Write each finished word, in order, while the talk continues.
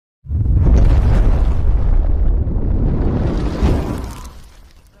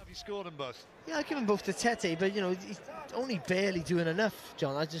almost. Yeah, I give them both to Tete, but you know, he's only barely doing enough,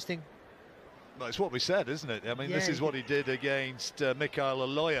 John. I just think. Well, it's what we said, isn't it? I mean, Yeah, this is what he did against Mikhail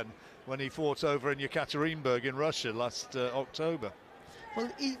Aloyan when he fought over in Yekaterinburg in Russia last October.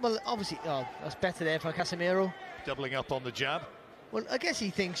 Well, obviously, that's better there for Casimero. Doubling up on the jab. Well, I guess he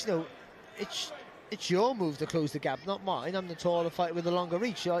thinks, you know, it's your move to close the gap, not mine. I'm the taller fighter with the longer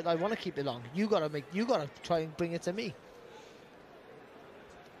reach. I want to keep it long. You gotta try and bring it to me.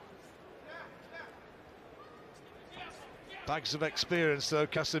 Bags of experience, though,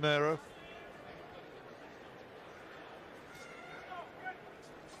 Casimero.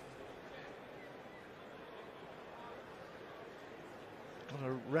 Got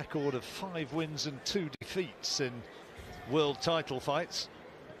a record of 5 wins and 2 defeats in world title fights.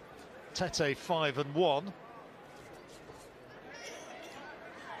 Tete 5-1.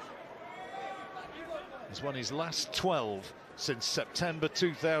 He's won his last 12 since September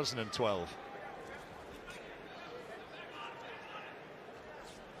 2012.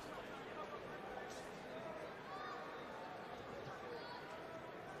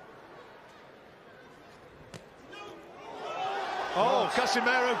 Oh,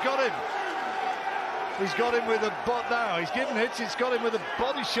 Casimero got him. He's got him with a bot now. He's given hits. He's got him with a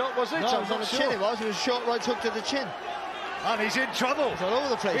body shot, was it? No, it was on the chin. It was a short right hook to the chin. And he's in trouble. He's all over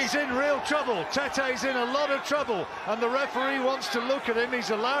the place. He's in real trouble. Tete's in a lot of trouble. And the referee wants to look at him.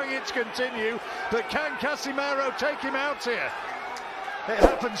 He's allowing it to continue. But can Casimero take him out here? It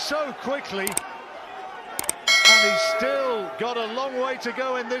happened so quickly. And he's still got a long way to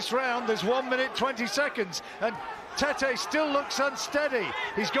go in this round. There's 1 minute 20 seconds. And Tete still looks unsteady.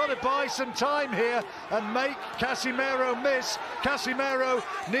 He's got to buy some time here and make Casimero miss. Casimero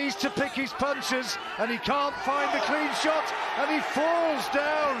needs to pick his punches and he can't find the clean shot and he falls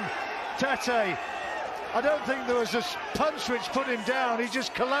down. Tete, I don't think there was a punch which put him down. He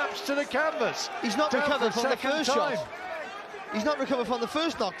just collapsed to the canvas. He's not recovered from the first shot. He's not recovered from the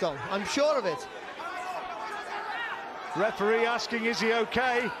first knockdown, I'm sure of it. Referee asking, is he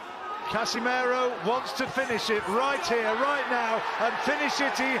okay? Casimero wants to finish it right here, right now, and finish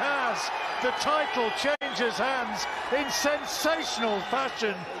it he has. The title changes hands in sensational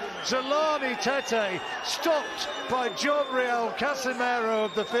fashion. Zolani Tete stopped by Johnriel Casimero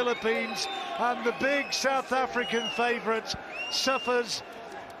of the Philippines, and the big South African favourite suffers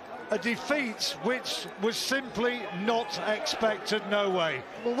a defeat which was simply not expected, no way.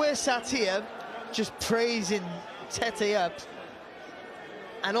 Well, we're sat here just praising Tete up,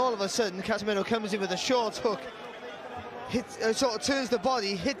 and all of a sudden Casimero comes in with a short hook, sort of turns the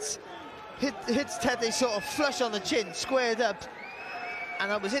body, hits Tete sort of flush on the chin, squared up,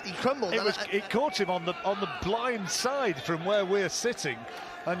 and that was it. He crumbled. It caught him on the blind side from where we're sitting,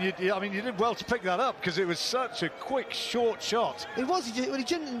 and you did well to pick that up because it was such a quick, short shot. It was. He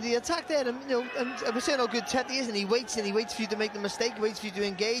jumped into the attack there, and we're saying how good Tete is, and he waits for you to make the mistake, he waits for you to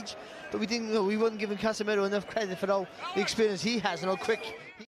engage. But we didn't. We weren't giving Casimero enough credit for all the experience he has and how quick.